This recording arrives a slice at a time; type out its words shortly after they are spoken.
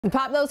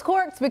Pop those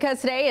corks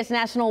because today is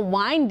National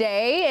Wine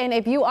Day, and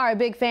if you are a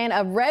big fan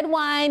of red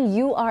wine,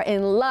 you are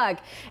in luck.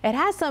 It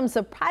has some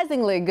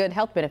surprisingly good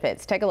health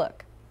benefits. Take a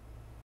look.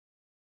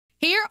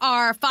 Here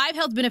are 5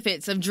 health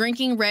benefits of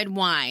drinking red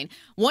wine.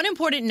 One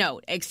important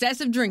note,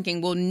 excessive drinking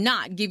will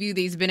not give you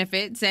these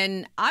benefits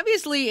and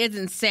obviously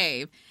isn't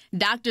safe.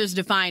 Doctors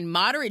define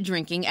moderate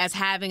drinking as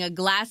having a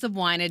glass of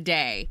wine a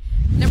day.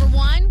 Number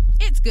 1,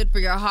 it's good for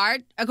your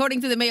heart.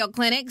 According to the Mayo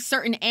Clinic,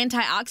 certain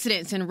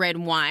antioxidants in red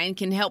wine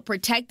can help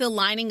protect the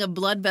lining of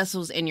blood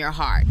vessels in your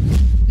heart.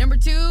 Number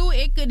 2,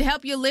 it could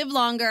help you live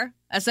longer.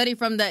 A study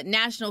from the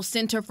National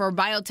Center for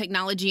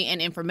Biotechnology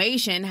and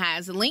Information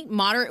has linked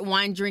moderate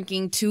wine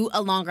drinking to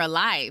a longer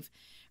life.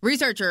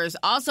 Researchers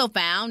also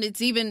found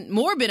it's even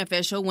more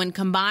beneficial when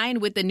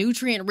combined with a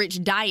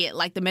nutrient-rich diet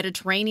like the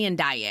Mediterranean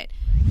diet.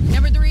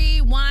 Number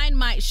 3, wine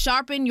might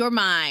sharpen your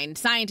mind.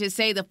 Scientists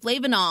say the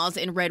flavonols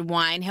in red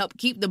wine help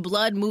keep the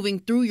blood moving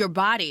through your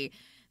body.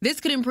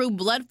 This could improve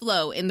blood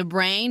flow in the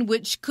brain,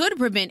 which could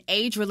prevent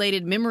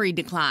age-related memory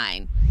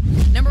decline.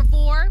 Number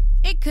 4,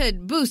 it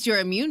could boost your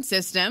immune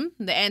system.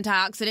 The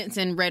antioxidants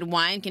in red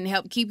wine can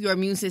help keep your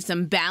immune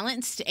system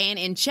balanced and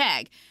in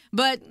check,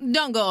 but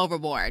don't go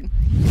overboard.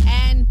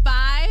 And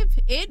 5,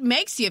 it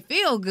makes you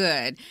feel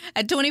good.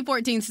 A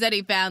 2014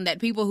 study found that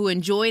people who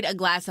enjoyed a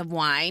glass of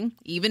wine,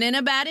 even in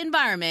a bad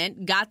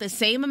environment, got the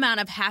same amount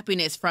of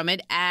happiness from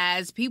it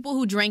as people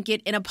who drank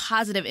it in a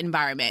positive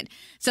environment.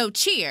 So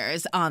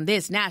cheers on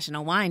this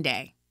National Wine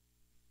Day.